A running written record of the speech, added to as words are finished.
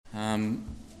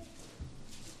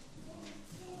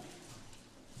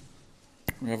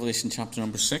Revelation chapter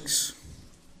number 6.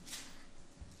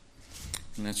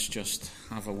 And let's just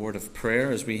have a word of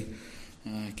prayer as we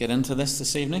get into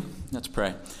this evening. Let's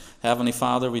pray. Heavenly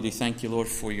Father, we do thank you, Lord,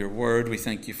 for your word. We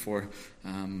thank you for,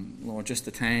 Lord, just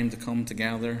the time to come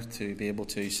together to be able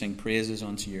to sing praises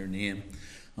unto your name.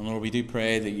 And Lord, we do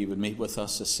pray that you would meet with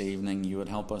us this evening. You would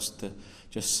help us to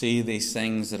just see these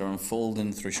things that are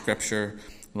unfolding through Scripture.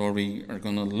 Lord, we are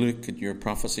going to look at your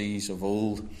prophecies of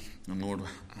old. And Lord,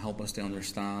 help us to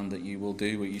understand that you will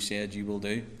do what you said you will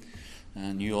do.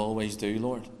 And you always do,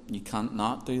 Lord. You can't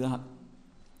not do that.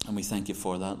 And we thank you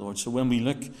for that, Lord. So when we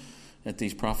look at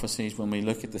these prophecies, when we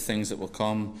look at the things that will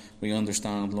come, we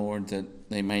understand, Lord, that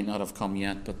they might not have come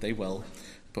yet, but they will.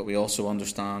 But we also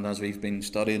understand, as we've been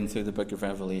studying through the book of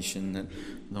Revelation, that,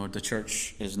 Lord, the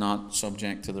church is not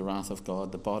subject to the wrath of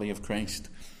God. The body of Christ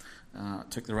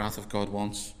took the wrath of God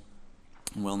once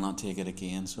and will not take it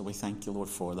again. So we thank you, Lord,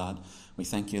 for that. We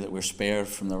thank you that we're spared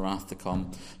from the wrath to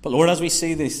come. But Lord, as we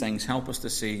see these things, help us to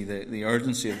see the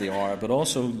urgency of the hour, but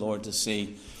also, Lord, to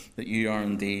see that you are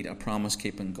indeed a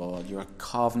promise-keeping God. You're a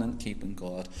covenant-keeping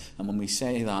God. And when we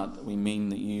say that, we mean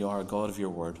that you are a God of your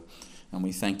word. And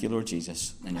we thank you, Lord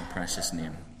Jesus, in your precious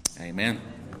name. Amen.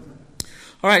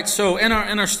 All right, so in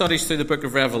our studies through the book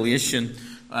of Revelation,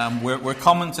 we're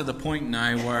coming to the point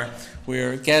now where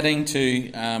we're getting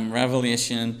to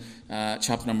Revelation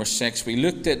chapter number 6. We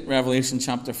looked at Revelation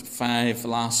chapter 5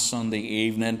 last Sunday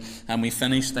evening, and we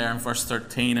finished there in verse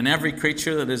 13. And every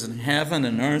creature that is in heaven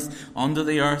and earth, under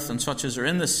the earth, and such as are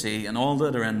in the sea, and all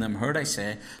that are in them, heard I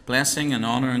say, blessing and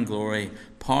honour and glory,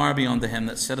 power be unto him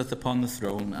that sitteth upon the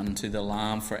throne, and to the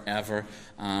Lamb forever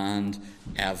and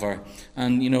ever.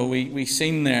 And, you know, we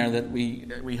seen there that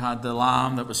we had the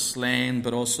Lamb that was slain,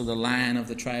 but also the Lion of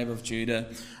the tribe of Judah.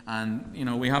 And, you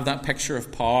know, we have that picture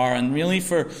of power. And really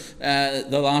for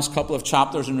the last couple of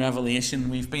chapters in Revelation,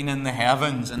 we've been in the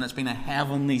heavens, and it's been a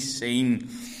heavenly scene.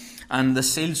 And the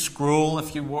sealed scroll,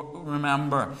 if you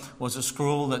remember, was a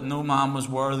scroll that no man was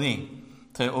worthy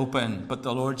to open. But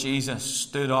the Lord Jesus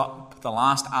stood up, the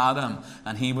last Adam,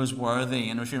 and he was worthy.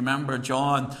 And if you remember,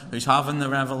 John, who's having the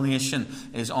revelation,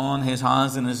 is on his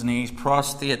hands and his knees,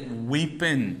 prostrate,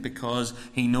 weeping, because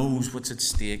he knows what's at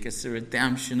stake. It's the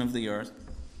redemption of the earth.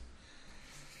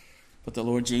 But the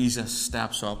Lord Jesus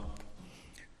steps up.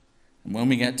 And when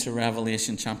we get to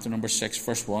Revelation chapter number 6,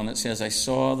 verse 1, it says, I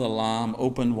saw the Lamb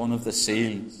open one of the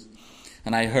seals,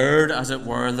 and I heard, as it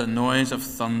were, the noise of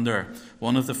thunder,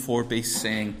 one of the four beasts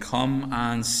saying, Come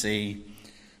and see.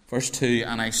 Verse 2,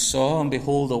 And I saw, and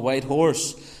behold, a white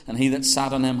horse, and he that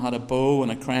sat on him had a bow,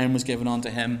 and a crown was given unto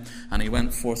him, and he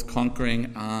went forth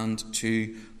conquering and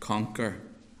to conquer.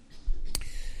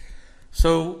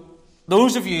 So,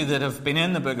 those of you that have been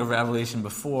in the book of Revelation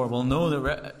before will know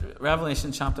that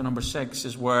Revelation chapter number 6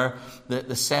 is where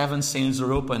the seven seals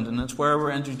are opened, and it's where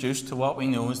we're introduced to what we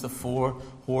know as the four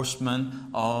horsemen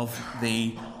of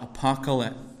the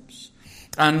apocalypse.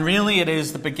 And really it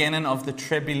is the beginning of the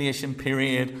tribulation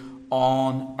period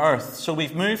on earth. So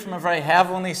we've moved from a very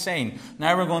heavenly scene.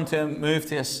 Now we're going to move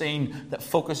to a scene that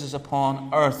focuses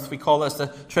upon earth. We call this the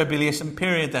tribulation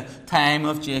period, the time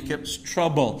of Jacob's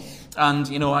trouble. And,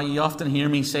 you know, you often hear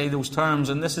me say those terms,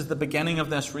 and this is the beginning of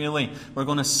this, really. We're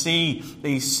going to see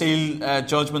these seal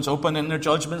judgments open, and they're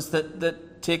judgments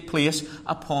that take place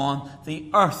upon the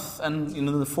earth. And, you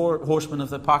know, the four horsemen of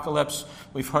the apocalypse,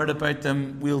 we've heard about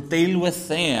them. We'll deal with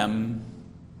them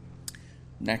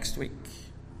next week.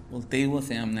 We'll deal with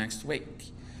them next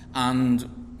week.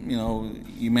 And, you know,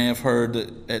 you may have heard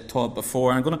it taught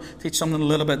before. I'm going to teach something a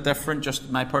little bit different,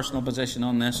 just my personal position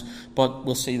on this, but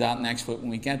we'll see that next week when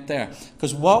we get there.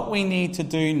 Because what we need to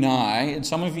do now, and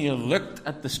some of you have looked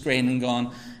at the screen and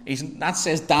gone, that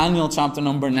says Daniel chapter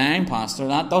number 9, Pastor.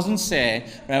 That doesn't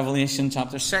say Revelation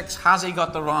chapter 6. Has he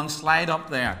got the wrong slide up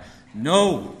there?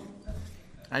 No.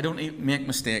 I don't make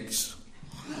mistakes.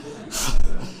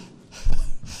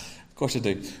 Of course I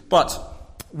do. But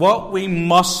what we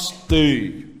must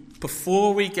do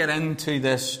before we get into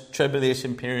this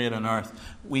tribulation period on earth,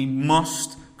 we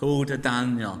must go to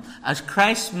Daniel. As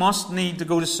Christ must need to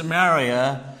go to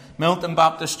Samaria, Milton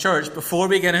Baptist Church, before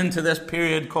we get into this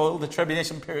period called the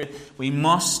tribulation period, we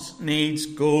must needs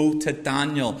go to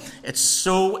Daniel. It's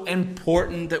so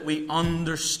important that we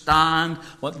understand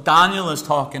what Daniel is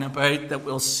talking about, that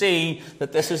we'll see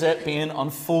that this is it being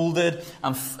unfolded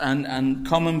and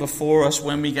coming before us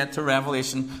when we get to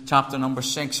Revelation chapter number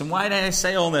 6. And why did I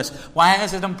say all this? Why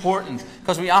is it important?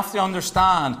 Because we have to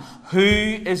understand who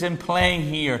is in play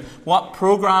here, what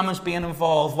program is being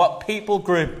involved, what people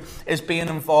group is being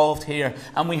involved involved here.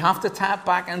 And we have to tap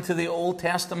back into the Old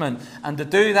Testament. And to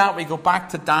do that, we go back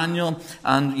to Daniel.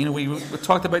 And, we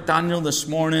talked about Daniel this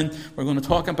morning. We're going to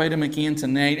talk about him again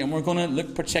tonight. And we're going to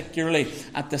look particularly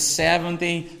at the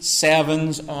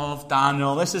 77s of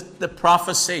Daniel. This is the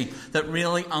prophecy that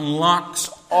really unlocks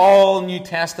all New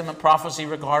Testament prophecy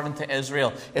regarding to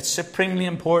Israel. It's supremely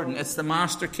important. It's the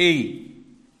master key.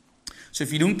 So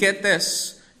if you don't get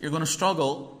this, you're going to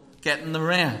struggle getting the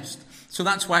rest. So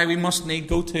that's why we must need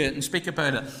go to it and speak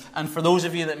about it. And for those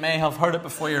of you that may have heard it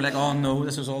before, you're like, oh no,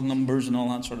 this is all numbers and all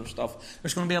that sort of stuff.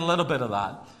 There's going to be a little bit of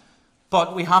that.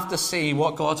 But we have to see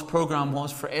what God's program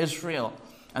was for Israel.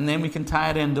 And then we can tie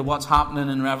it into what's happening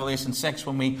in Revelation 6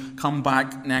 when we come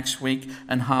back next week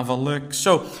and have a look.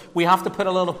 So we have to put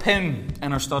a little pin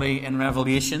in our study in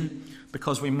Revelation,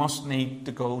 because we must need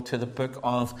to go to the book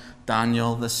of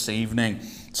Daniel this evening.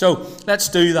 So let's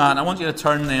do that. I want you to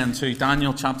turn then to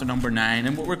Daniel chapter number 9.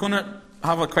 And we're going to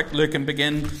have a quick look and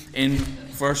begin in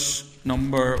verse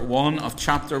number 1 of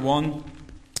chapter 1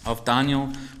 of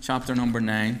Daniel chapter number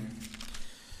 9.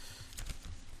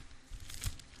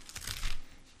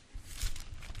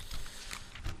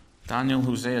 Daniel,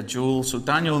 Hosea, Joel. So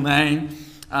Daniel 9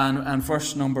 and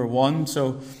verse number 1.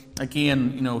 So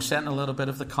again, setting a little bit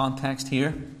of the context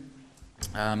here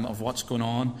of what's going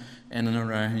on in and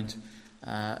around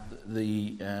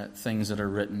the things that are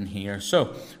written here.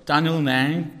 So Daniel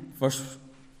 9 verse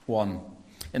 1.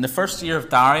 In the first year of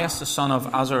Darius, the son of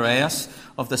Azarias,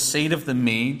 of the seed of the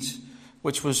Medes,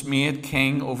 which was made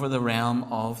king over the realm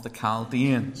of the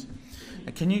Chaldeans.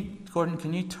 Gordon,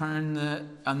 can you turn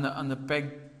on the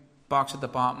big box at the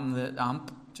bottom, the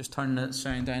amp, just turn the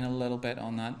sound down a little bit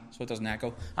on that so it doesn't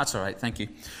echo? That's all right, thank you.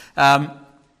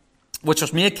 Which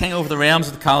was made king over the realms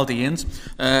of the Chaldeans.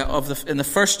 In the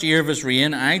first year of his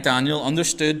reign, I, Daniel,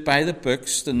 understood by the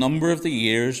books the number of the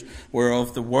years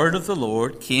whereof the word of the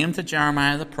Lord came to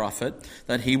Jeremiah the prophet,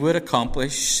 that he would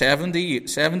accomplish 70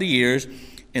 years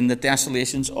in the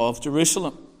desolations of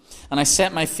Jerusalem. And I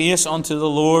set my face unto the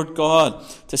Lord God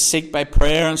to seek by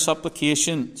prayer and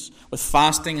supplications, with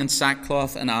fasting and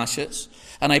sackcloth and ashes.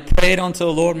 And I prayed unto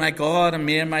the Lord my God, and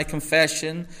made my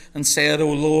confession, and said, O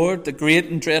Lord, the great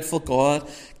and dreadful God,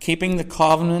 keeping the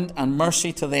covenant and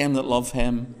mercy to them that love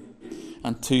him,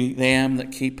 and to them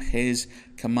that keep his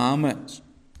commandments.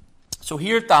 So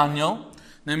here Daniel,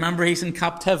 now remember he's in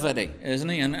captivity, isn't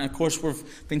he? And of course we've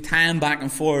been tying back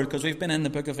and forward because we've been in the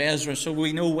book of Ezra, so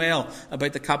we know well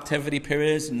about the captivity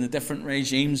periods and the different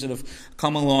regimes that have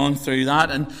come along through that.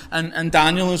 And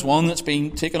Daniel is one that's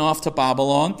been taken off to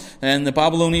Babylon, and the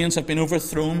Babylonians have been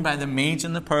overthrown by the Medes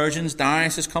and the Persians.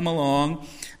 Darius has come along,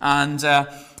 and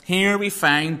here we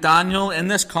find Daniel in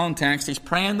this context. He's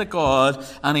praying to God,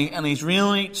 and he's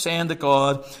really saying to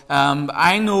God,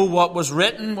 I know what was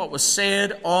written, what was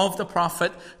said of the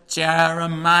prophet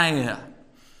Jeremiah.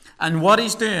 And what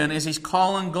he's doing is he's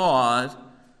calling God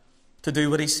to do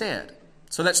what he said.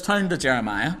 So let's turn to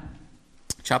Jeremiah,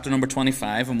 chapter number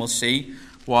 25, and we'll see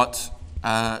what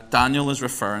Daniel is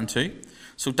referring to.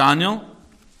 So Daniel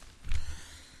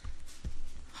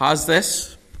has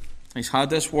this. He's had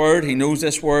this word, he knows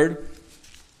this word,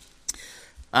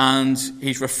 and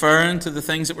he's referring to the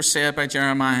things that were said by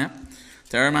Jeremiah.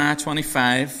 Jeremiah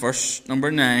 25, verse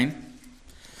number 9,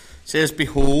 says,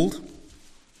 Behold,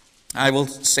 I will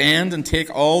send and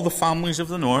take all the families of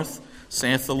the north,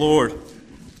 saith the Lord.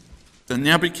 The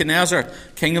Nebuchadnezzar,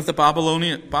 king of the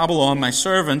Babylon, my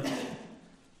servant,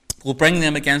 will bring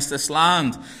them against this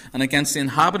land, and against the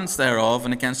inhabitants thereof,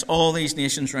 and against all these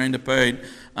nations round about,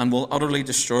 and will utterly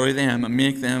destroy them, and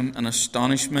make them an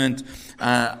astonishment,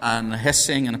 and a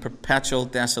hissing, and a perpetual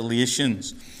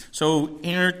desolations. So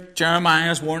here Jeremiah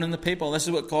is warning the people, this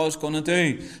is what God's going to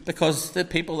do, because the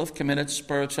people have committed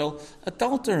spiritual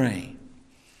adultery.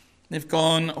 They've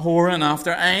gone whoring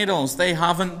after idols. They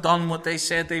haven't done what they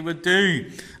said they would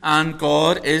do. And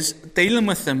God is dealing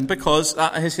with them because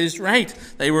that is his right.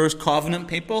 They were his covenant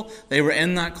people. They were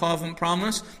in that covenant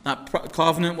promise. That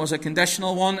covenant was a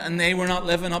conditional one, and they were not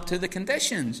living up to the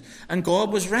conditions. And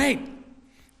God was right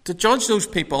to judge those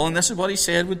people, and this is what he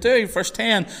said would do. Verse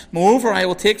 10, Moreover, I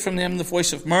will take from them the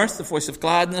voice of mirth, the voice of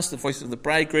gladness, the voice of the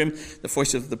bridegroom, the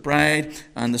voice of the bride,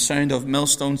 and the sound of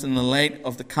millstones and the light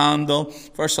of the candle.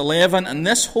 Verse 11, And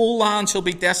this whole land shall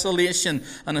be desolation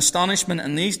and astonishment,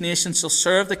 and these nations shall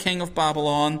serve the king of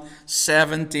Babylon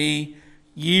 70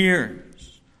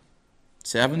 years.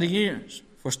 70 years.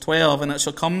 Verse 12, And it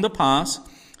shall come to pass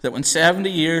that when 70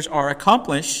 years are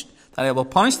accomplished, that I will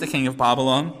punish the king of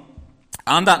Babylon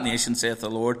and that nation, saith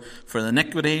the Lord, for the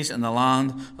iniquities in the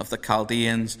land of the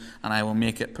Chaldeans, and I will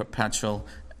make it perpetual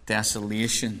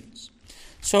desolations.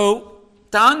 So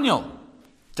Daniel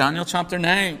Daniel chapter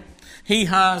 9. He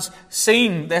has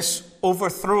seen this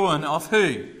overthrowing of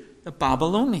who? The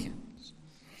Babylonians.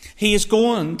 He is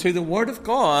going to the Word of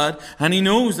God, and he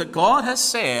knows that God has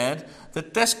said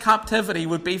that this captivity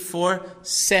would be for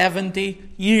 70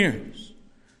 years.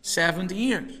 70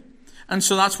 years. And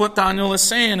so that's what Daniel is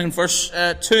saying in verse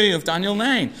 2 of Daniel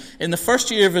 9. In the first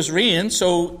year of his reign,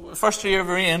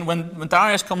 when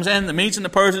Darius comes in, the Medes and the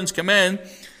Persians come in,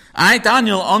 I,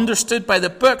 Daniel, understood by the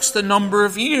books the number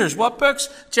of years. What books?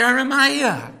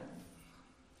 Jeremiah.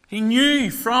 He knew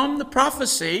from the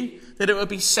prophecy that it would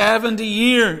be 70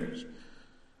 years.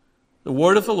 The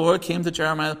word of the Lord came to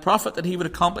Jeremiah the prophet that he would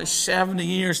accomplish 70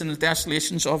 years in the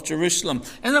desolations of Jerusalem.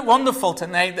 Isn't it wonderful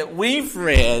tonight that we've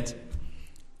read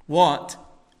what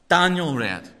Daniel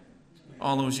read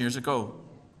all those years ago?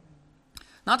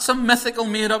 Not some mythical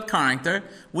made-up character.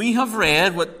 We have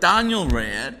read what Daniel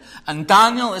read, and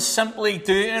Daniel is simply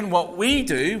doing what we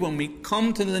do when we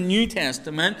come to the New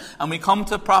Testament and we come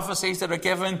to prophecies that are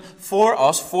given for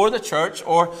us, for the church,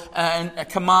 or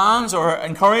commands or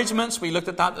encouragements. We looked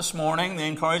at that this morning, the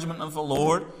encouragement of the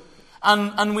Lord.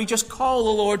 And we just call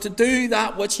the Lord to do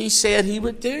that which he said he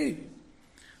would do.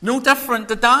 No different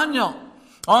to Daniel.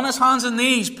 On his hands and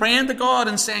knees, praying to God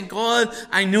and saying, God,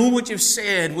 I know what you've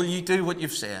said. Will you do what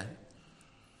you've said?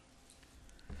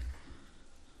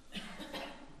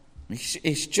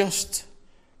 He's just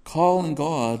calling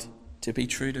God to be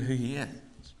true to who he is.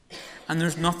 And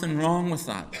there's nothing wrong with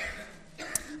that.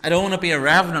 I don't want to be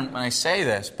irreverent when I say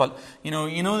this, but you know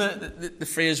the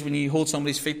phrase when you hold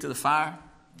somebody's feet to the fire?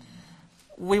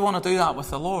 We want to do that with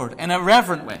the Lord in a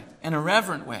reverent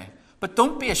way. But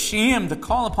don't be ashamed to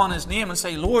call upon his name and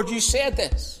say, Lord, you said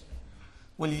this.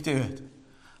 Will you do it?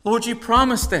 Lord, you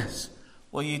promised this.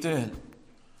 Will you do it?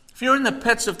 If you're in the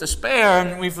pits of despair,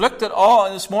 and we've looked at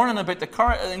all this morning about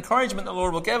the encouragement the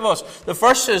Lord will give us, the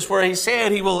verses where he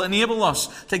said he will enable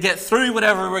us to get through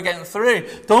whatever we're getting through.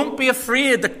 Don't be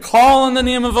afraid to call on the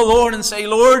name of the Lord and say,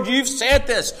 Lord, you've said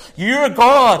this. You're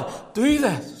God. Do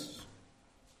this.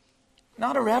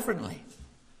 Not irreverently,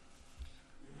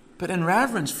 but in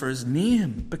reverence for his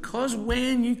name. Because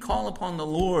when you call upon the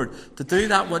Lord to do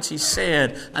that which he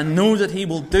said and know that he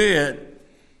will do it,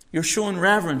 you're showing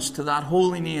reverence to that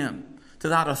holy name, to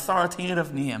that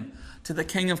authoritative name, to the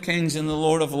King of Kings and the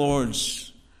Lord of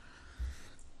Lords.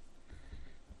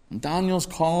 And Daniel's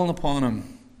calling upon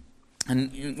him.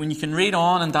 And when you can read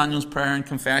on in Daniel's prayer and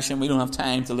confession, we don't have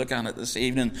time to look at it this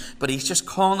evening, but he's just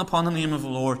calling upon the name of the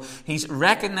Lord. He's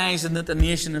recognizing that the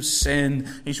nation have sinned.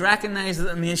 He's recognizing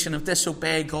that the nation have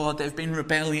disobeyed God. They've been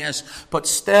rebellious. But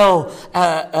still,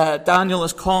 Daniel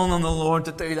is calling on the Lord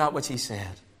to do that which he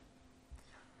said.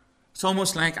 It's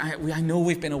almost like, I know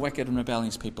we've been a wicked and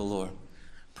rebellious people, Lord,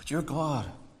 but you're God.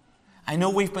 I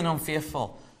know we've been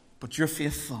unfaithful, but you're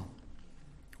faithful.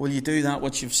 Will you do that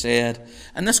which you've said?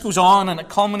 And this goes on and it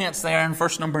culminates there in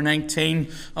verse number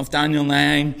 19 of Daniel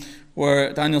 9,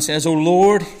 where Daniel says, O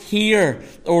Lord, hear.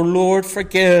 O Lord,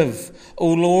 forgive. O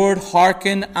Lord,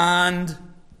 hearken and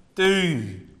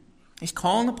do. He's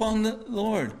calling upon the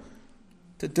Lord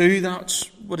to do that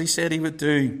what he said he would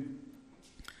do.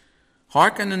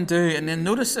 Hearken and do. And then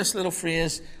notice this little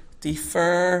phrase,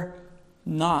 defer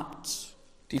not.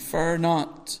 Defer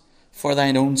not for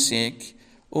thine own sake.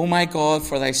 O my God,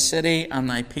 for thy city and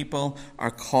thy people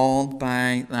are called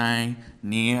by thy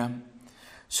name.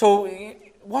 So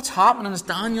what's happening is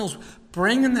Daniel's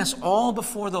bringing this all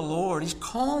before the Lord. He's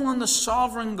calling on the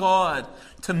sovereign God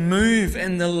to move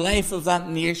in the life of that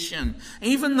nation.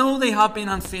 Even though they have been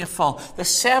unfaithful, the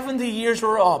 70 years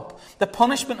were up, the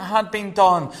punishment had been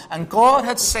done, and God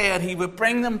had said he would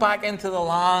bring them back into the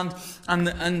land,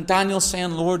 and Daniel's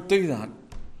saying, Lord, do that.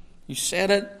 You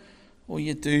said it, will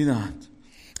you do that?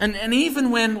 And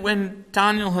even when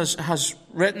Daniel has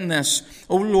written this,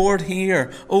 O Lord,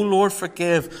 hear, O Lord,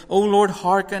 forgive, O Lord,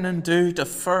 hearken and do,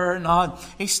 defer not,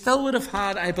 he still would have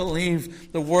had, I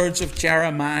believe, the words of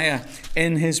Jeremiah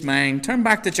in his mind. Turn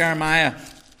back to Jeremiah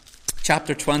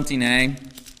chapter 29.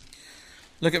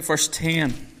 Look at verse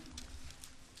 10.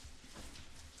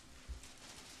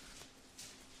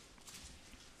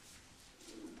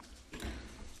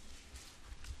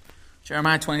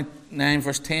 Jeremiah 29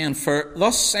 verse 10, For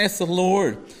thus saith the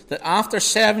Lord, that after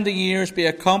 70 years be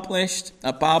accomplished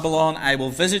at Babylon, I will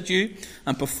visit you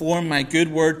and perform my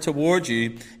good word toward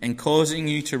you in causing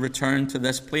you to return to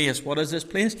this place. What is this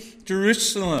place?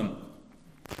 Jerusalem.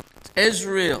 It's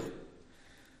Israel.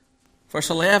 Verse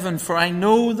 11, For I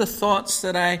know the thoughts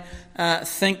that I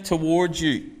think toward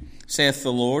you, saith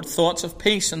the Lord, thoughts of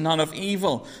peace and not of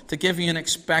evil, to give you an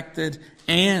expected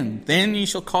end. Then ye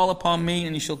shall call upon me,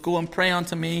 and ye shall go and pray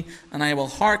unto me, and I will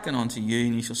hearken unto you,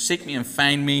 and ye shall seek me and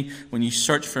find me when ye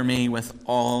search for me with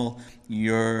all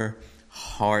your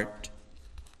heart.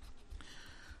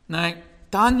 Now,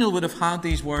 Daniel would have had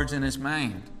these words in his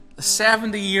mind. The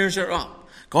 70 years are up.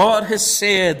 God has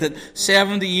said that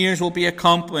 70 years will be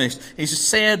accomplished. He's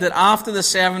said that after the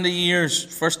 70 years,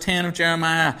 verse 10 of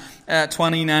Jeremiah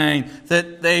 29,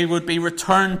 that they would be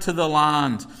returned to the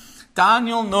land.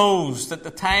 Daniel knows that the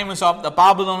time is up. The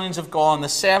Babylonians have gone. The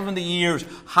 70 years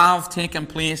have taken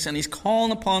place. And he's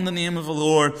calling upon the name of the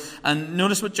Lord. And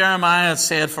notice what Jeremiah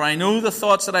said. For I know the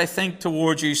thoughts that I think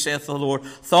towards you, saith the Lord.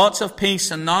 Thoughts of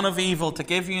peace and none of evil, to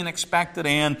give you an expected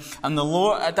end. And the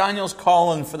Lord, Daniel's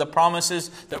calling for the promises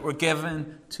that were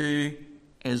given to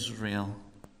Israel.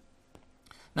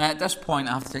 Now at this point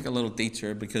I have to take a little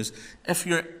detour, because if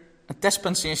you're a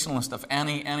dispensationalist of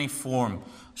any form,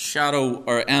 shadow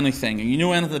or anything, and you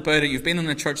know anything about it, you've been in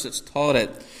a church that's taught it,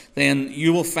 then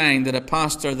you will find that a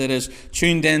pastor that is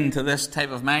tuned in to this type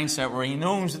of mindset, where he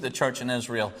knows that the church and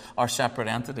Israel are separate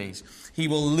entities, he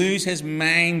will lose his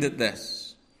mind at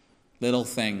this little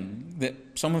thing that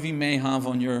some of you may have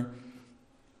on your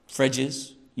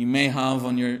fridges, you may have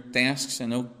on your desks. I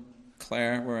know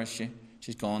Claire, where is she?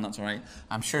 She's gone, that's all right.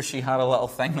 I'm sure she had a little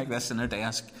thing like this in her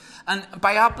desk. And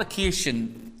by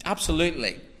application,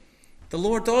 absolutely, the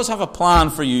Lord does have a plan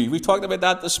for you. We talked about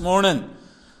that this morning.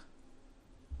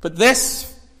 But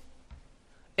this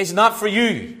is not for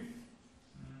you.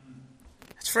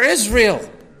 It's for Israel.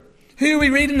 Who are we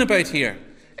reading about here?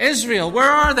 Israel.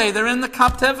 Where are they? They're in the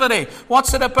captivity.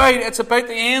 What's it about? It's about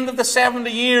the end of the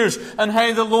 70 years and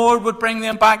how the Lord would bring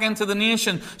them back into the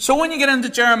nation. So when you get into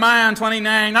Jeremiah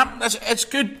 29, it's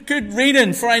good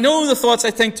reading. For I know the thoughts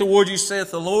I think toward you, saith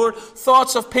the Lord,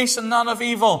 thoughts of peace and not of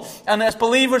evil. And as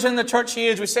believers in the church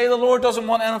age, we say the Lord doesn't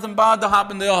want anything bad to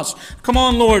happen to us. Come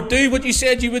on, Lord, do what you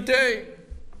said you would do.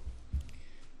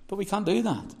 But we can't do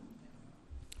that,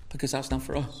 because that's not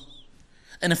for us.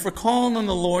 And if we're calling on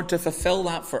the Lord to fulfill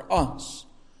that for us,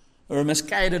 or we're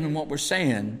misguided in what we're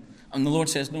saying, and the Lord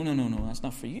says, no, that's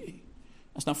not for you.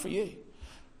 That's not for you.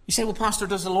 You say, well, Pastor,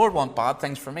 does the Lord want bad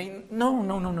things for me? No,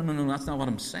 that's not what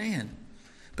I'm saying.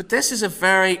 But this is a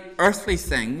very earthly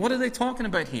thing. What are they talking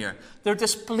about here? They're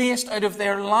displaced out of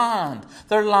their land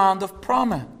of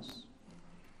promise.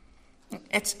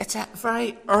 It's a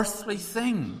very earthly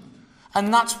thing.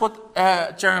 And that's what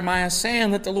Jeremiah is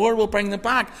saying, that the Lord will bring them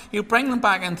back. He'll bring them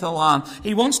back into the land.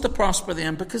 He wants to prosper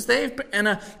them because they've been in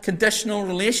a conditional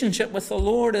relationship with the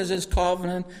Lord as his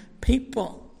covenant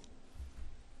people.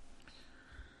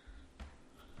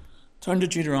 Turn to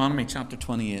Deuteronomy chapter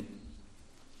 28.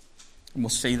 And we'll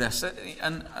see this.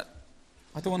 And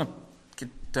I don't want to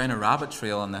get down a rabbit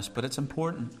trail on this, but it's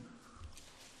important.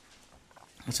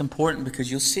 It's important because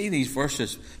you'll see these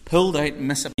verses pulled out in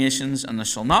misapplications. And thou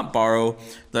shalt not borrow,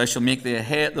 thou shalt make thee a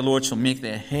head, the Lord shall make thee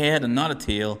a head and not a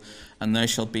tail, and thou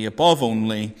shalt be above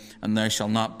only, and thou shalt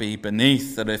not be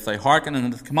beneath. That if thou hearken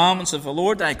unto the commandments of the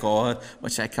Lord thy God,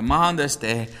 which I command this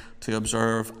day, to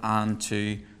observe and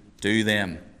to do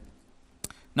them.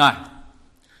 Now,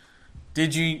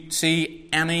 did you see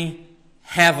any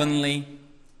heavenly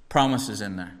promises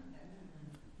in there?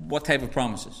 What type of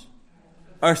promises?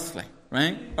 Earthly.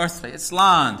 Right? Earthly. It's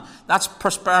land. That's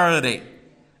prosperity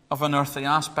of an earthly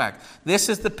aspect. This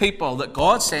is the people that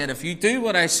God said, if you do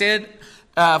what I said,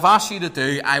 I've asked you to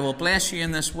do, I will bless you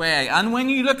in this way. And when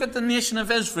you look at the nation of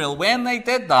Israel, when they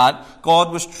did that,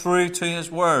 God was true to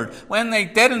his word. When they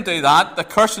didn't do that, the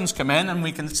cursings come in, and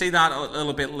we can see that a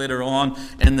little bit later on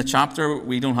in the chapter.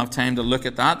 We don't have time to look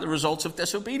at that. The results of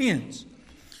disobedience.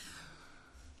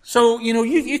 So,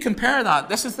 you compare that.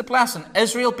 This is the blessing.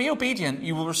 Israel, be obedient,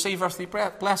 you will receive earthly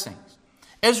blessings.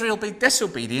 Israel, be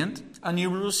disobedient, and you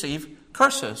will receive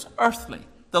curses, earthly.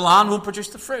 The land won't produce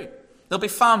the fruit. There'll be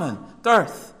famine,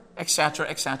 dearth, etc.,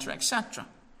 etc., etc.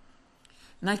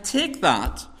 Now take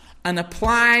that and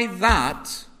apply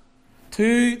that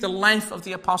to the life of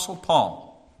the Apostle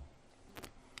Paul.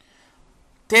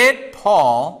 Did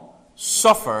Paul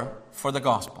suffer for the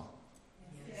gospel?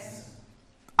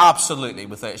 Absolutely,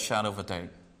 without a shadow of a doubt.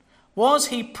 Was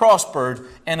he prospered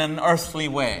in an earthly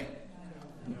way?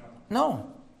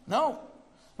 No. I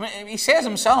mean, he says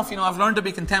himself, I've learned to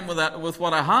be content with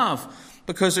what I have,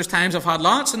 because there's times I've had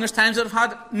lots and there's times that I've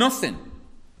had nothing.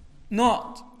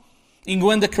 Not. You can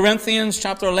go into Corinthians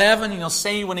chapter 11 and you'll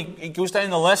see when he goes down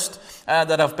the list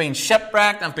that I've been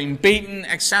shipwrecked, I've been beaten,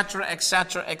 etc.,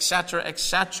 etc., etc.,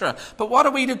 etc. But what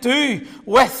are we to do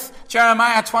with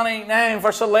Jeremiah 29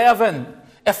 verse 11?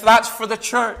 If that's for the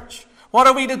church, What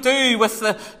are we to do with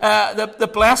the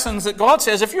blessings that God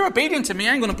says, if you're obedient to me,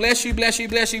 I'm going to bless you, bless you,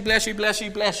 bless you, bless you, bless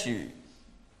you, bless you?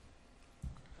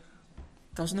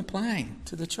 Doesn't apply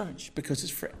to the church because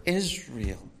it's for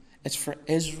Israel. It's for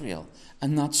Israel.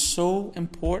 And that's so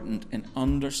important in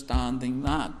understanding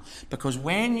that. Because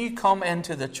when you come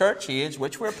into the church age,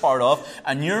 which we're part of,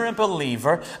 and you're a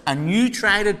believer, and you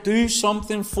try to do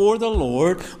something for the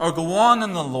Lord, or go on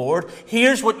in the Lord,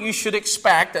 here's what you should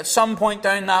expect at some point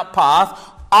down that path: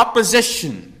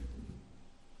 opposition,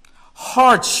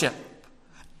 hardship,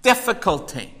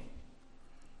 difficulty.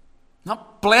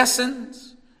 Not blessings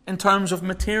in terms of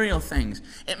material things.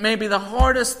 It may be the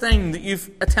hardest thing that you've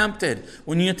attempted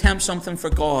when you attempt something for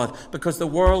God, because the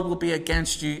world will be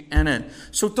against you in it.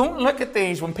 So don't look at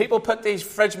these when people put these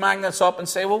fridge magnets up and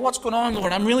say, well, what's going on,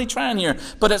 Lord? I'm really trying here.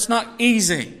 But it's not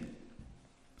easy.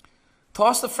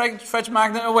 Toss the fridge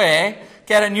magnet away,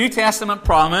 get a New Testament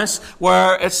promise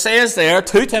where it says there,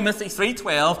 2 Timothy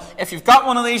 3:12, if you've got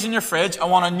one of these in your fridge, I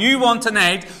want a new one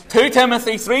tonight. 2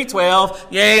 Timothy 3:12,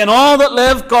 yea, and all that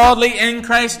live godly in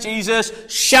Christ Jesus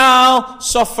shall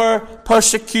suffer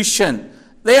persecution.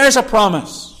 There's a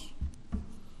promise.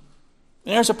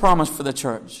 There's a promise for the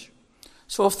church.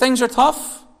 So if things are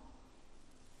tough,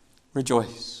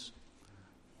 rejoice.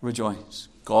 Rejoice.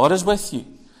 God is with you.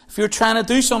 If you're trying to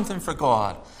do something for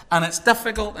God, and it's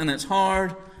difficult and it's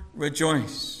hard,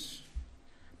 rejoice.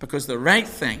 Because the right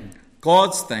thing,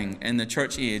 God's thing in the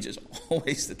church age, is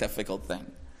always the difficult thing.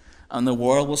 And the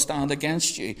world will stand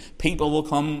against you. People will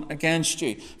come against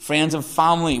you. Friends and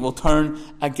family will turn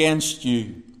against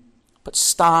you. But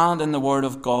stand in the Word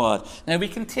of God. Now we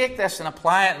can take this and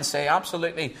apply it and say,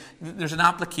 absolutely, there's an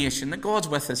application that God's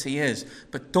with us, He is.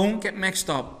 But don't get mixed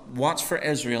up what's for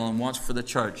Israel and what's for the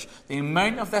church. The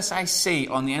amount of this I see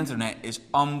on the internet is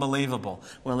unbelievable.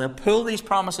 Well, they'll pull these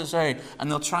promises out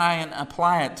and they'll try and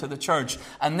apply it to the church.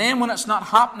 And then when it's not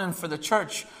happening for the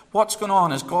church, what's going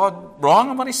on? Is God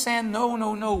wrong in what He's saying?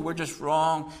 No. We're just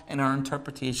wrong in our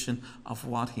interpretation of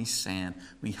what He's saying.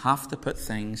 We have to put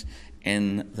things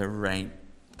in the right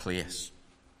place.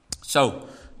 So,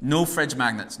 no fridge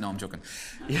magnets. No, I'm joking.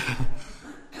 Yeah.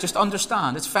 Just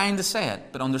understand. It's fine to say it,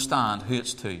 but understand who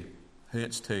it's to. Who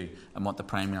it's to and what the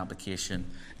primary application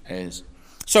is.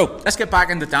 So, let's get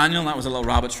back into Daniel. That was a little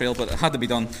rabbit trail, but it had to be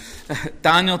done.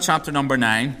 Daniel chapter number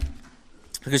 9.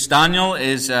 Because Daniel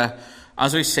is,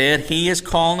 as we said, he is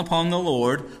calling upon the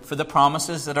Lord for the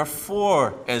promises that are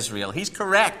for Israel. He's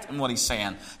correct in what he's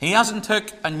saying. He hasn't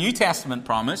took a New Testament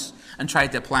promise and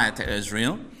tried to apply it to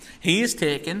Israel. He has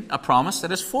taken a promise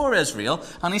that is for Israel,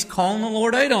 and he's calling the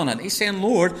Lord out on it. He's saying,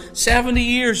 Lord, 70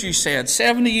 years you said,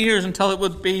 70 years until it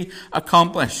would be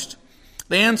accomplished.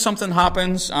 Then something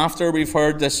happens after we've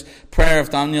heard this prayer of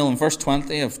Daniel in verse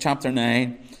 20 of chapter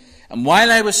 9. And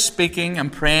while I was speaking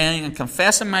and praying and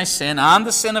confessing my sin and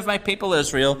the sin of my people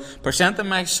Israel, presenting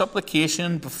my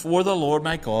supplication before the Lord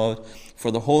my God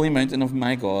for the holy mountain of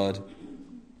my God.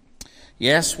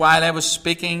 Yes, while I was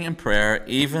speaking in prayer,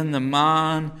 even the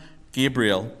man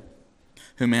Gabriel,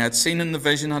 whom I had seen in the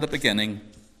vision at the beginning,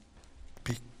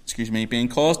 being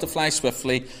caused to fly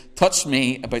swiftly, touched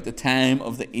me about the time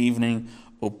of the evening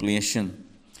oblation.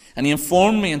 And he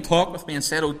informed me and talked with me and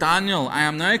said, O Daniel, I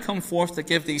am now come forth to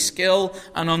give thee skill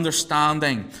and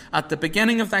understanding. At the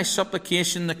beginning of thy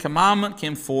supplication the commandment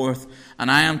came forth, and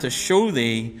I am to show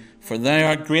thee, for thou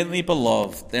art greatly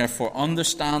beloved. Therefore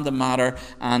understand the matter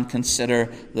and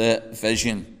consider the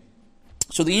vision.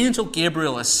 So the angel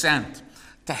Gabriel is sent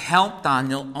to help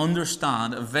Daniel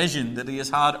understand a vision that he has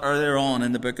had earlier on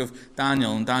in the book of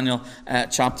Daniel, in Daniel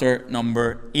chapter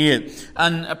number 8.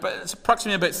 And it's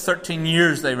approximately about 13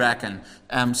 years, they reckon,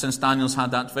 since Daniel's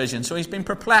had that vision. So he's been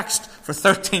perplexed for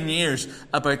 13 years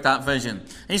about that vision.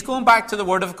 He's going back to the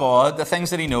Word of God, the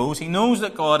things that he knows. He knows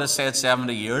that God has said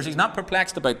 70 years. He's not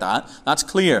perplexed about that. That's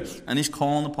clear. And he's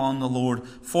calling upon the Lord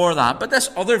for that. But this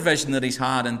other vision that he's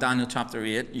had in Daniel chapter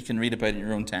 8, you can read about it in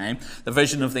your own time, the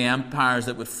vision of the empires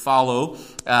that would follow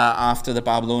after the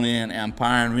Babylonian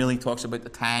Empire, and really talks about the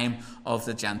time of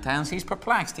the Gentiles. He's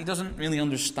perplexed. He doesn't really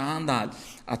understand that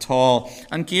at all.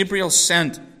 And Gabriel's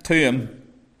sent to him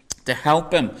to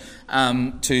help him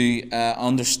to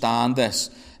understand this.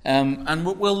 And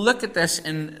we'll look at this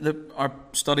in our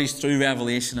studies through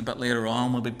Revelation a bit later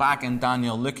on. We'll be back in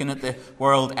Daniel looking at the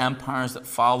world empires that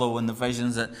follow and the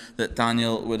visions that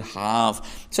Daniel would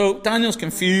have. So Daniel's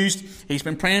confused. He's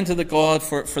been praying to the God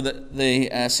for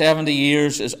the 70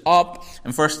 years is up.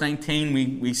 In verse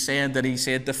 19 we said that he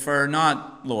said, defer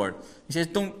not, Lord. He says,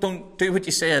 don't do what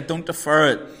you said, don't defer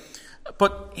it.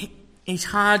 But he's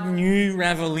had new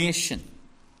revelation.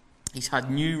 He's had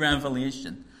new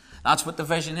revelation. That's what the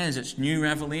vision is. It's new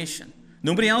revelation.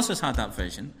 Nobody else has had that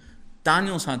vision.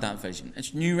 Daniel's had that vision.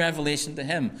 It's new revelation to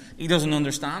him. He doesn't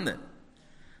understand it.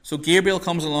 So Gabriel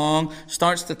comes along,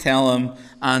 starts to tell him,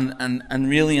 and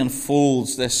really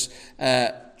unfolds this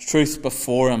truth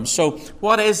before him. So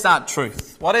what is that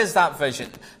truth? What is that vision?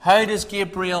 How does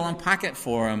Gabriel unpack it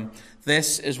for him?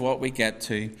 This is what we get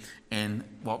to in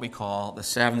what we call the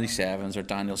 77s, or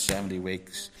Daniel's 70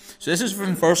 weeks. So this is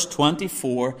from verse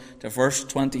 24 to verse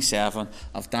 27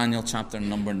 of Daniel chapter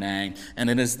number 9. And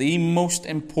it is the most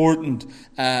important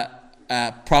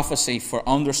prophecy for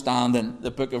understanding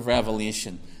the book of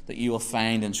Revelation that you will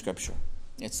find in Scripture.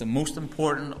 It's the most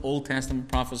important Old Testament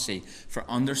prophecy for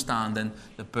understanding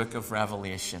the book of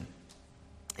Revelation.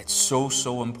 It's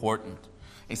so important.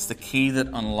 It's the key that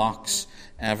unlocks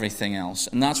everything else.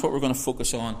 And that's what we're going to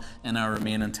focus on in our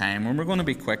remaining time. And we're going to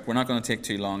be quick. We're not going to take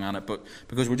too long on it, but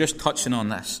because we're just touching on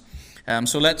this.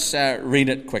 So let's read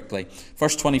it quickly.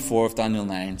 Verse 24 of Daniel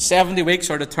 9. 70 weeks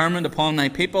are determined upon thy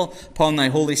people, upon thy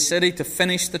holy city, to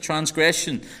finish the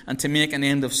transgression and to make an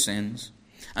end of sins,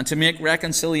 and to make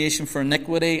reconciliation for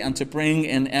iniquity, and to bring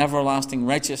in everlasting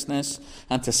righteousness,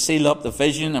 and to seal up the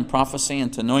vision and prophecy,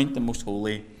 and to anoint the most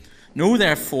holy. Know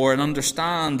therefore and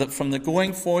understand that from the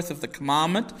going forth of the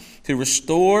commandment to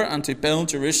restore and to build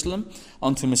Jerusalem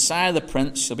unto Messiah the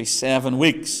Prince shall be 7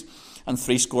 weeks, and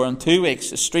 62 weeks.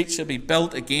 The street shall be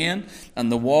built again,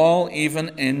 and the wall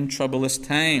even in troublous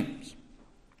times.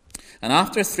 And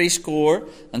after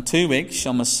 62 weeks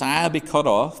shall Messiah be cut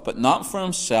off, but not for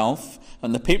himself.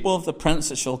 And the people of the prince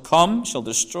that shall come shall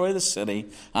destroy the city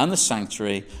and the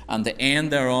sanctuary, and the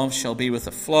end thereof shall be with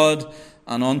a flood,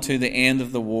 and unto the end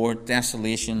of the war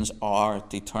desolations are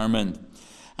determined.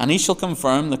 And he shall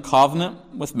confirm the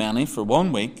covenant with many for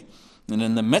 1 week, and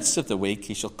in the midst of the week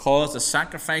he shall cause the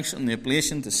sacrifice and the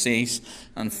oblation to cease,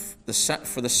 and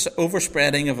for the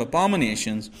overspreading of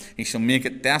abominations he shall make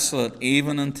it desolate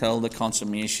even until the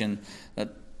consummation,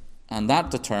 and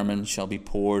that determined shall be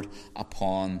poured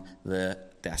upon the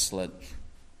desolate.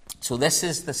 So this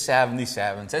is the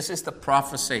 77s. This is the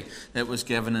prophecy that was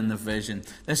given in the vision.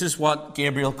 This is what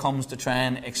Gabriel comes to try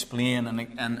and explain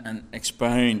and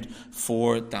expound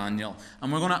for Daniel.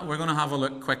 And we're going to have a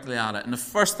look quickly at it. And the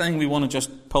first thing we want to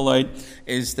just pull out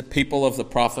is the people of the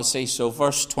prophecy. So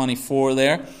verse 24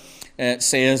 there, it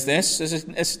says this.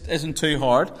 This isn't too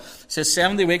hard. It says,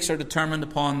 70 weeks are determined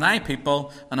upon thy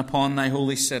people and upon thy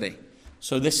holy city.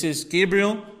 So this is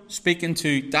Gabriel speaking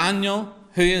to Daniel.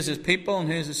 Who is his people and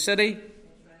who is his city?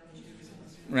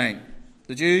 Right.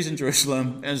 The Jews in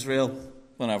Jerusalem, Israel,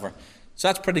 whatever. So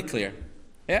that's pretty clear.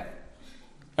 Yeah?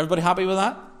 Everybody happy with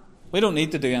that? We don't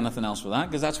need to do anything else with that,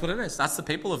 because that's what it is. That's the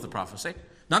people of the prophecy.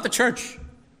 Not the church.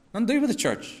 Nothing to do with the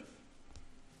church.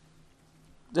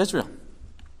 Israel.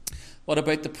 What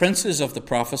about the princes of the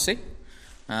prophecy?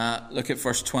 Look at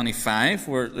verse 25,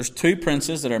 where there's 2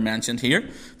 princes that are mentioned here.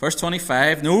 Verse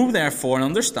 25, know therefore and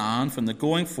understand from the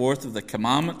going forth of the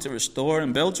commandment to restore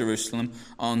and build Jerusalem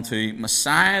unto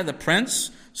Messiah the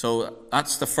Prince. So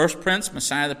that's the first prince,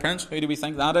 Messiah the Prince. Who do we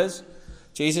think that is?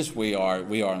 Jesus. We are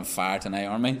on fire tonight,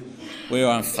 aren't we? We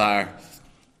are on fire.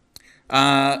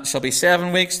 Shall be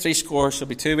 7 weeks, 60 shall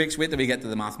be 2 weeks. Wait till we get to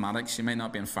the mathematics. You might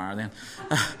not be on fire then.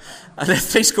 And then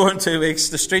 62 weeks,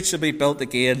 the street shall be built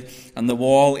again, and the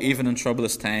wall even in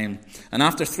troublous time. And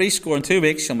after 62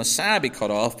 weeks shall Messiah be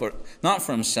cut off, but not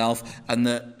for himself, and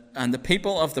the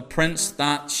people of the prince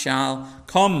that shall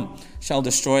come shall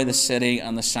destroy the city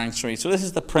and the sanctuary. So this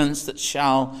is the prince that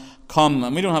shall come.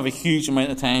 And we don't have a huge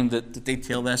amount of time to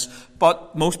detail this,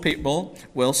 but most people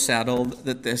will settle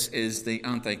that this is the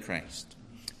Antichrist.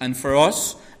 And for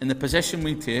us, in the position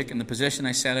we take, in the position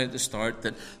I set out at the start,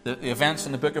 that the events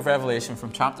in the book of Revelation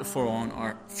from chapter 4 on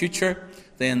are future,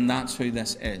 then that's who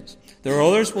this is. There are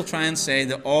others who will try and say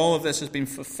that all of this has been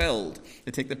fulfilled.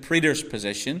 They take the preterist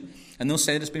position, and they'll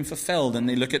say it's been fulfilled. And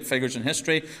they look at figures in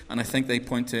history, and I think they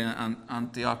point to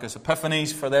Antiochus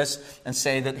Epiphanes for this, and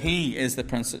say that he is the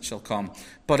prince that shall come.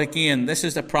 But again, this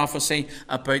is the prophecy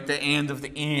about the end of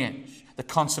the age, the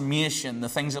consummation, the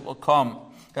things that will come.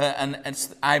 And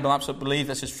I will absolutely believe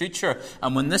this is future.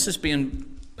 And when this is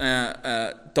being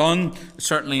done,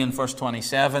 certainly in verse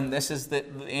 27, this is the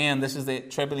end. This is the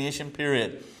tribulation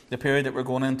period, the period that we're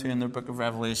going into in the book of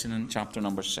Revelation in chapter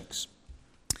number 6.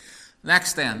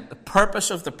 Next then, the purpose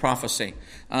of the prophecy.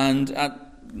 And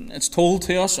it's told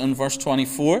to us in verse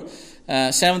 24,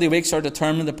 70 weeks are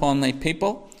determined upon thy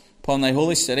people, upon thy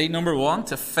holy city. Number 1,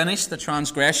 to finish the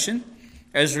transgression.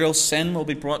 Israel's sin will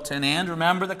be brought to an end.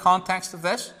 Remember the context of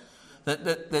this?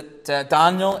 That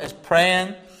Daniel is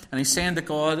praying, and he's saying to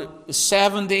God,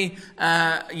 70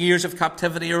 years of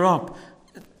captivity are up.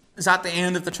 Is that the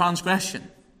end of the transgression?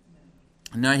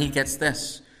 And now he gets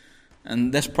this.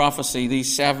 And this prophecy,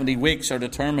 these 70 weeks are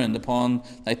determined upon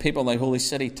thy people, thy holy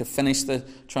city, to finish the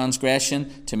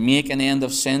transgression, to make an end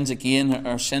of sins. Again,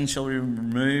 our sins shall be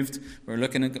removed. We're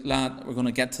looking at that. We're going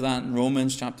to get to that in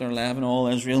Romans chapter 11. All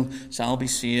Israel shall be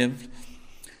saved.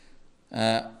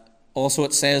 Also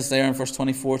it says there in verse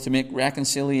 24, to make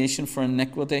reconciliation for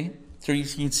iniquity. You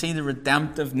can see the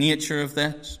redemptive nature of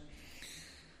this.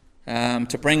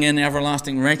 To bring in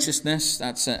everlasting righteousness.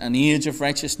 That's an age of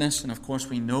righteousness. And of course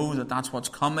we know that that's what's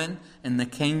coming in the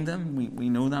kingdom. We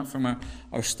know that from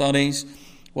our studies.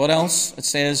 What else? It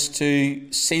says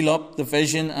to seal up the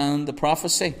vision and the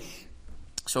prophecy.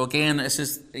 So again, this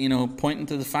is, pointing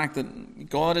to the fact that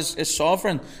God is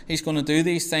sovereign. He's going to do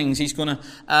these things. He's going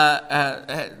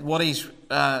to, what He's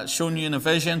shown you in a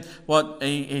vision, what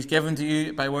He's given to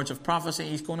you by words of prophecy,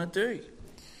 He's going to do.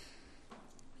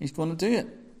 He's going to do it.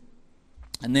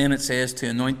 And then it says to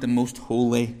anoint the most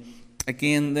holy.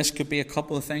 Again, this could be a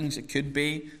couple of things. It could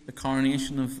be the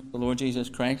coronation of the Lord Jesus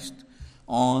Christ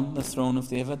on the throne of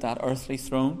David, that earthly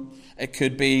throne. It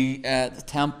could be the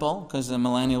temple, because the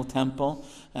millennial temple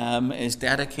is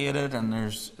dedicated and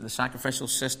the sacrificial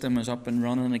system is up and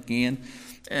running again.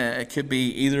 It could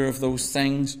be either of those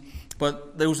things.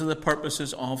 But those are the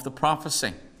purposes of the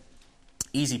prophecy.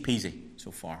 Easy peasy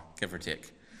so far, give or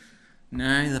take.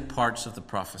 Now the parts of the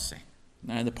prophecy.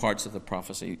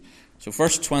 So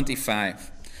verse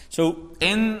 25. So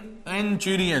in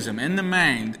Judaism, in the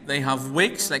mind, they have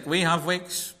weeks, like we have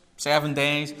weeks, 7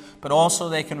 days, but also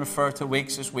they can refer to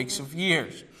weeks as weeks of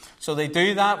years. So they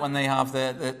do that when they have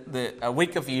a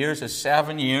week of years is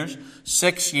 7 years,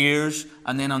 6 years,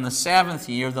 and then on the 7th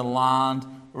year the land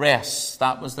rests.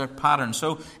 That was their pattern.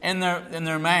 So in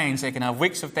their minds, they can have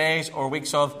weeks of days or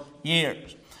weeks of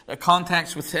years. The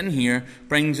context within here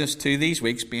brings us to these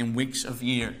weeks being weeks of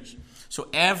years. So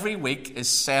every week is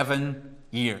 7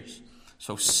 years.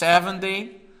 So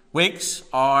 70 weeks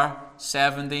are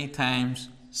 70 times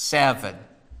 7.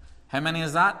 How many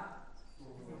is that?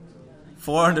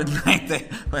 490.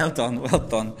 Well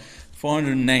done.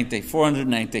 490.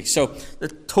 So the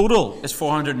total is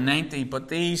 490, but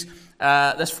this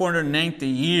 490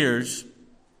 years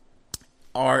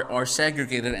are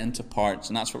segregated into parts,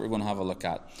 and that's what we're going to have a look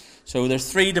at. So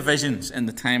there's 3 divisions in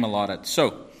the time allotted.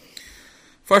 So,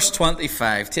 verse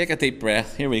 25, take a deep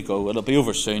breath. Here we go, it'll be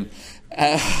over soon.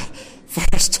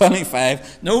 Verse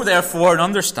 25, know therefore and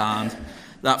understand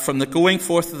that from the going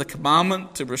forth of the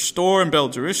commandment to restore and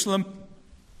build Jerusalem,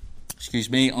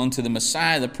 unto the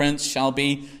Messiah the Prince shall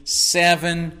be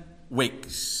 7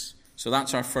 weeks. So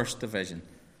that's our first division.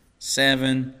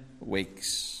 7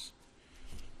 weeks.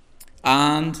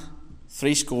 And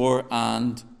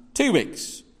 62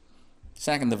 weeks.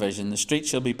 Second division, the street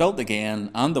shall be built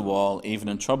again, and the wall, even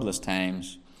in troublous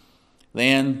times.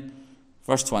 Then,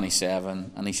 verse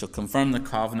 27, and he shall confirm the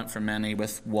covenant for many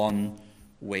with 1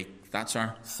 week. That's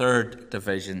our third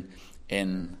division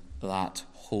in that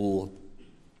whole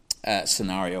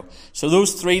scenario. So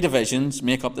those 3 divisions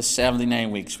make up the 79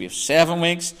 weeks. We have 7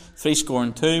 weeks,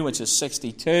 62, which is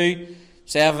 62.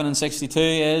 7 and 62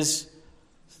 is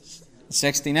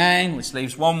 69, which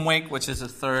leaves 1 week, which is the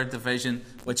third division,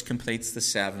 which completes the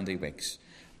 70 weeks.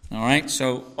 All right,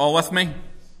 so all with me?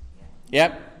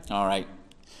 Yep. All right.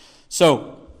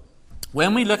 So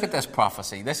when we look at this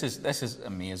prophecy, this is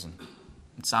amazing.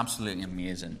 It's absolutely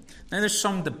amazing. Now there's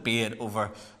some debate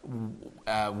over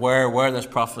where this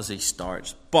prophecy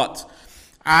starts, but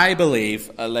I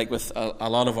believe, like with a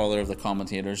lot of other of the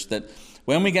commentators, that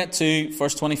when we get to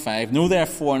verse 25, know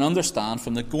therefore and understand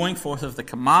from the going forth of the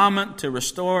commandment to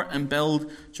restore and build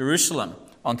Jerusalem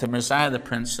unto Messiah the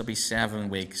Prince shall be 7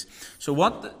 weeks. So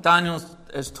what Daniel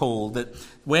is told, that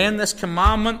when this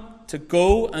commandment to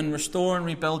go and restore and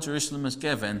rebuild Jerusalem is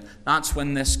given, that's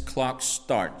when this clock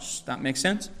starts. That makes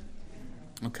sense?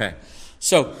 Okay.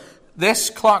 So this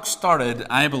clock started,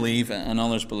 I believe, and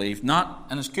others believe, and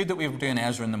it's good that we were doing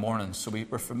Ezra in the mornings, so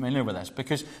we're familiar with this,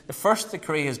 because the first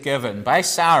decree is given by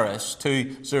Cyrus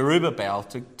to Zerubbabel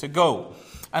to go.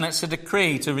 And it's a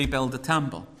decree to rebuild the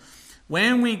temple.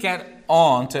 When we get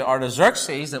on to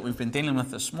Artaxerxes that we've been dealing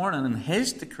with this morning, and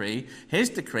his decree is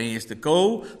to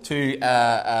go to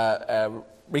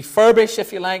refurbish,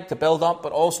 if you like, to build up,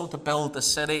 but also to build the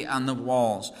city and the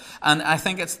walls. And I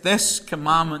think it's this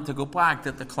commandment to go back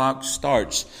that the clock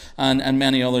starts. And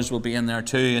many others will be in there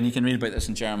too. And you can read about this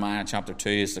in Jeremiah chapter 2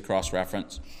 as the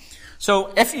cross-reference.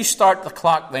 So if you start the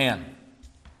clock then,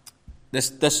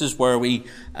 this is where we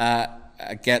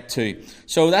get to.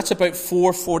 So that's about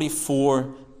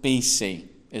 444 BC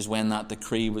is when that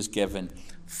decree was given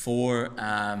for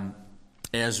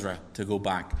Ezra to go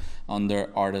back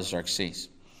under Artaxerxes.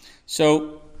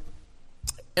 So,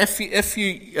 if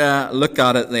you look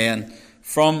at it then,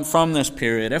 from this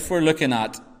period, if we're looking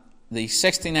at the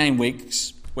 69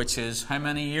 weeks, which is how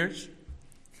many years?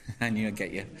 I knew I'd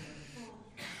get you.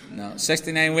 No,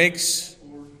 69 weeks?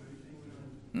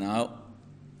 No.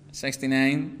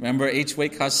 69. Remember, each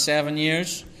week has 7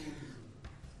 years.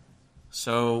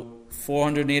 So,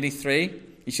 483.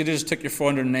 You should have just took your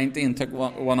 490 and took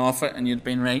one off it and you'd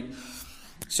been right.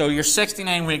 So, your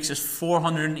 69 weeks is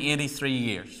 483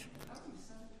 years.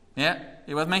 Yeah?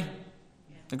 You with me?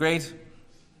 Agreed?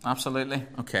 Absolutely.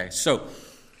 Okay, so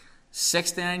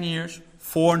 69 years,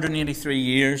 483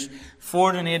 years.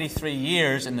 483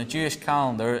 years in the Jewish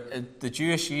calendar, the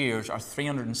Jewish years are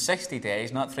 360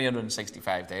 days, not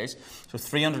 365 days. So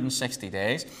 360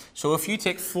 days. So if you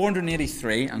take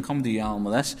 483, and come to you, Alan,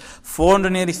 with this,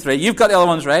 483, you've got the other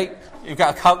ones right. You've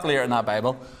got a calculator in that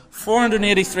Bible.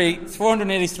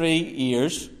 483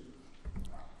 years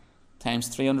times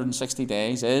 360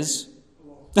 days is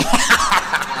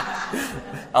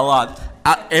a lot.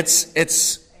 It's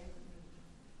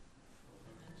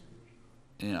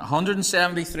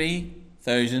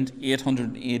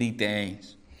 173,880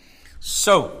 days.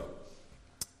 So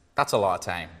that's a lot of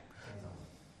time.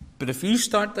 But if you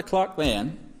start the clock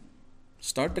then,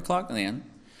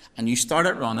 and you start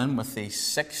it running with the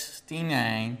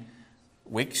 69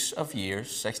 weeks of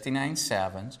years, 69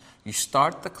 sevens, you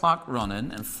start the clock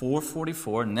running in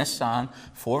 444, Nisan,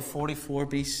 444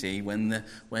 BC, when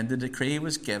the decree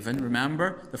was given.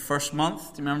 Remember, the first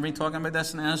month, do you remember me talking about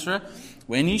this in Ezra?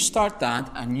 When you start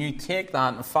that, and you take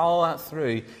that and follow that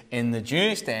through in the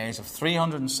Jewish days of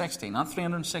 360, not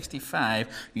 365,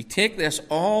 you take this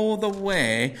all the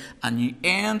way, and you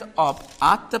end up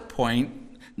at the point,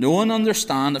 no one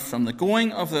understand that from the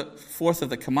going of the forth of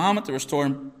the commandment to restore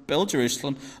and build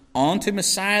Jerusalem unto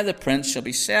Messiah the Prince shall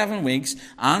be 7 weeks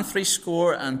and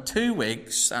 62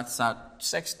 weeks. That's at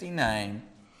 69.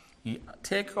 You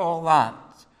take all that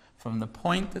from the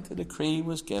point that the decree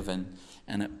was given,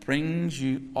 and it brings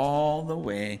you all the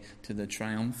way to the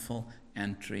triumphal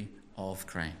entry of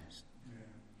Christ.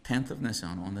 10th of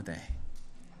Nisan on the day.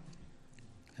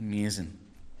 Amazing.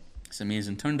 It's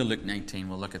amazing. Turn to Luke 19.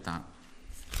 We'll look at that.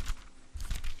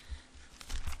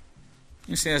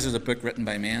 You say this is a book written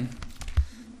by men?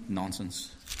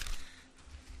 Nonsense.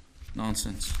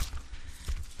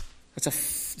 It's a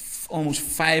almost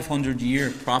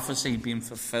 500-year prophecy being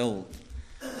fulfilled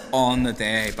on the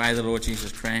day by the Lord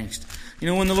Jesus Christ. You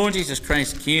know, when the Lord Jesus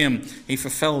Christ came, he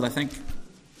fulfilled, I think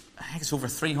it's over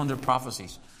 300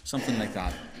 prophecies, something like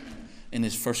that, in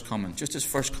his first coming, just his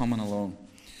first coming alone.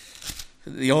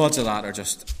 The odds of that are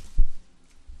just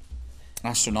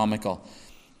astronomical.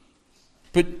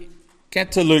 But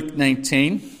get to Luke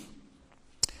 19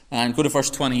 and go to verse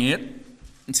 28.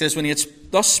 It says, when he had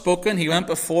thus spoken, he went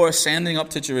before, ascending up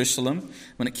to Jerusalem.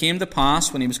 When it came to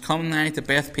pass, when he was come nigh to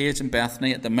Bethpage and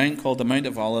Bethany, at the mount called the Mount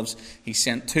of Olives, he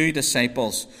sent 2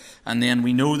 disciples. And then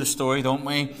we know the story, don't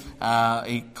we?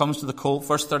 He comes to the colt,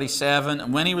 verse 37.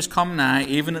 And when he was come nigh,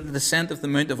 even at the descent of the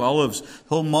Mount of Olives, the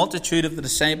whole multitude of the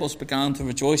disciples began to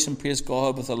rejoice and praise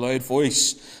God with a loud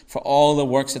voice for all the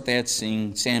works that they had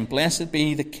seen, saying, Blessed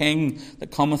be the King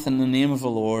that cometh in the name of the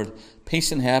Lord.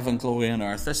 Peace in heaven, glory on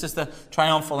earth. This is the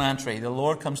triumphal entry. The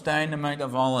Lord comes down the Mount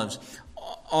of Olives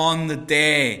on the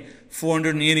day,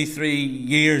 483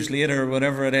 years later, or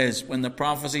whatever it is, when the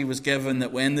prophecy was given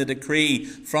that when the decree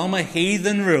from a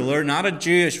heathen ruler, not a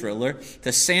Jewish ruler,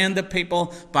 to send the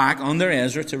people back under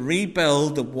Ezra to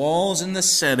rebuild the walls in the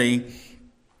city,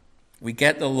 we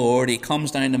get the Lord. He comes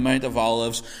down the Mount of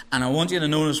Olives, and I want you to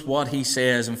notice what he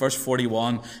says in verse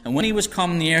 41. And when he was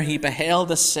come near, he beheld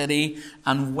the city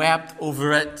and wept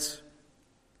over it.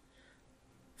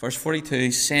 Verse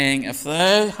 42, saying, If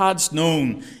thou hadst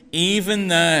known, even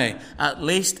thou, at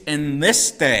least in this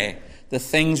day, the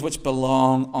things which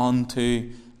belong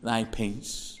unto thy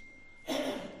peace.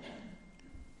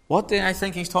 What do I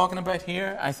think he's talking about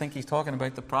here? I think he's talking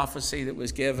about the prophecy that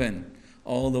was given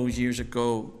all those years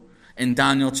ago in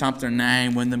Daniel chapter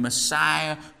 9, when the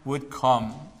Messiah would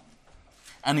come.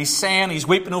 And he's saying, he's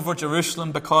weeping over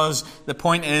Jerusalem because the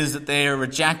point is that they are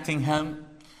rejecting him.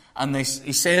 And he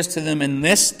says to them, in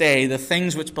this day, the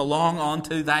things which belong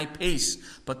unto thy peace,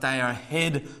 but they are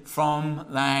hid from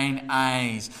thine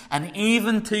eyes. And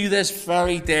even to this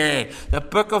very day, the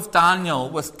book of Daniel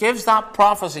gives that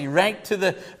prophecy right to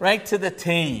the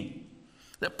T.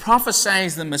 That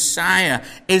prophesies the Messiah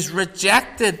is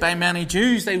rejected by many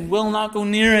Jews. They will not go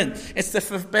near it. It's the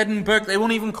forbidden book. They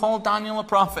won't even call Daniel a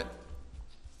prophet.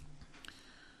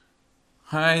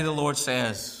 How the Lord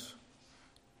says,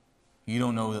 you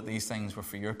don't know that these things were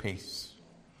for your peace,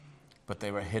 but they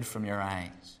were hid from your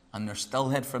eyes. and they're still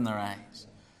hid from their eyes.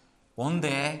 One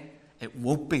day, it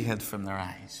won't be hid from their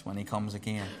eyes when he comes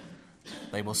again.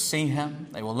 They will see him,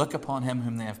 they will look upon him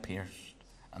whom they have pierced,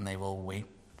 and they will weep.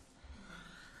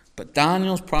 But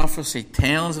Daniel's prophecy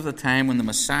tells of the time when the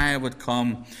Messiah would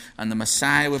come and the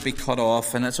Messiah would be cut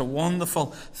off, and it's a wonderful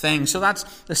thing. So that's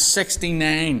the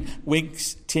 69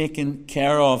 weeks taken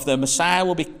care of. The Messiah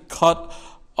will be cut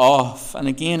off. And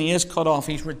again, he is cut off.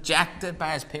 He's rejected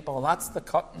by his people. That's the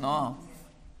cutting off.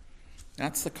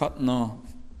 That's the cutting off.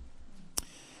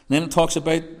 And then it talks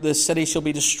about the city shall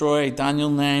be destroyed. Daniel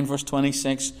 9 verse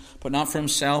 26. But not for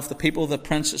himself. The people of the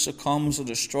princes who comes will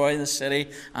destroy the city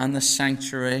and the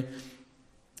sanctuary.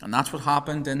 And that's what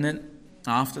happened, didn't it?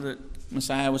 After the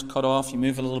Messiah was cut off, you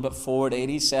move a little bit forward,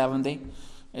 AD 70.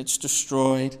 It's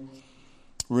destroyed.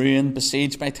 Ruined,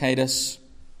 besieged by Titus.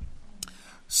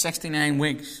 69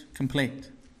 weeks complete.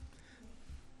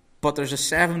 But there's a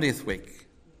 70th week.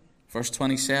 Verse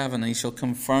 27, he shall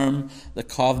confirm the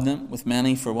covenant with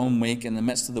many for 1 week. In the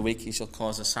midst of the week he shall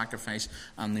cause the sacrifice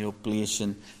and the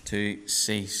oblation to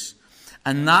cease.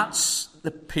 And that's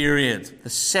the period, the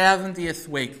 70th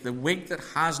week, the week that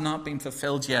has not been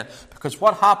fulfilled yet. Because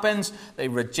what happens? They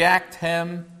reject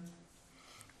him.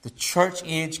 The church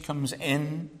age comes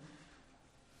in,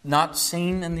 not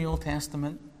seen in the Old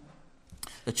Testament.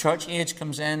 The church age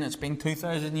comes in, it's been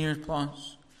 2,000 years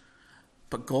plus.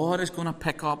 But God is going to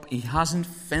pick up. He hasn't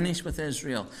finished with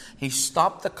Israel. He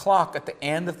stopped the clock at the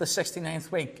end of the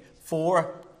 69th week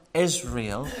for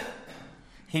Israel.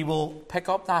 He will pick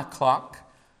up that clock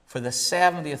for the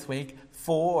 70th week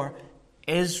for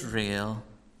Israel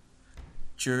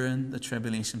during the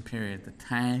tribulation period, the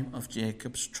time of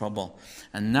Jacob's trouble.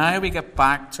 And now we get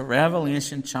back to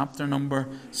Revelation chapter number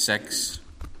 6.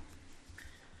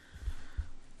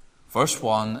 Verse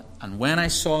 1, and when I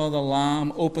saw the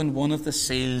Lamb opened one of the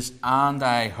seals, and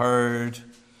I heard,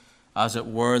 as it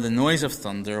were, the noise of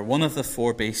thunder, one of the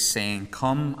four beasts saying,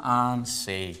 come and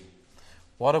see.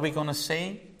 What are we going to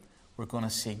see? We're going to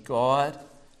see God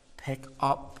pick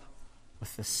up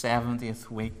with the 70th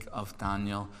week of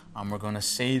Daniel, and we're going to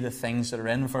see the things that are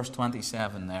in verse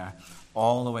 27 there,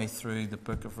 all the way through the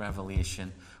book of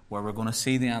Revelation, where we're going to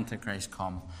see the Antichrist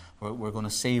come. We're going to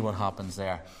see what happens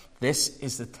there. This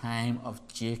is the time of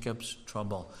Jacob's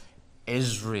trouble.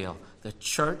 Israel. The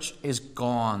church is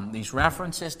gone. These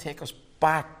references take us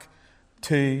back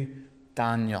to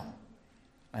Daniel.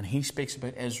 And he speaks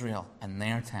about Israel and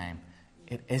their time.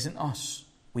 It isn't us.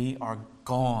 We are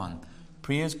gone.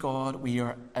 Praise God, we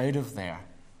are out of there.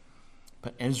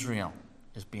 But Israel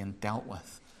is being dealt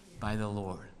with by the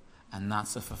Lord. And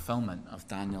that's the fulfillment of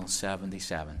Daniel's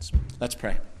 77s. Let's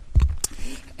pray.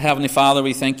 Heavenly Father,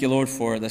 we thank you, Lord, for this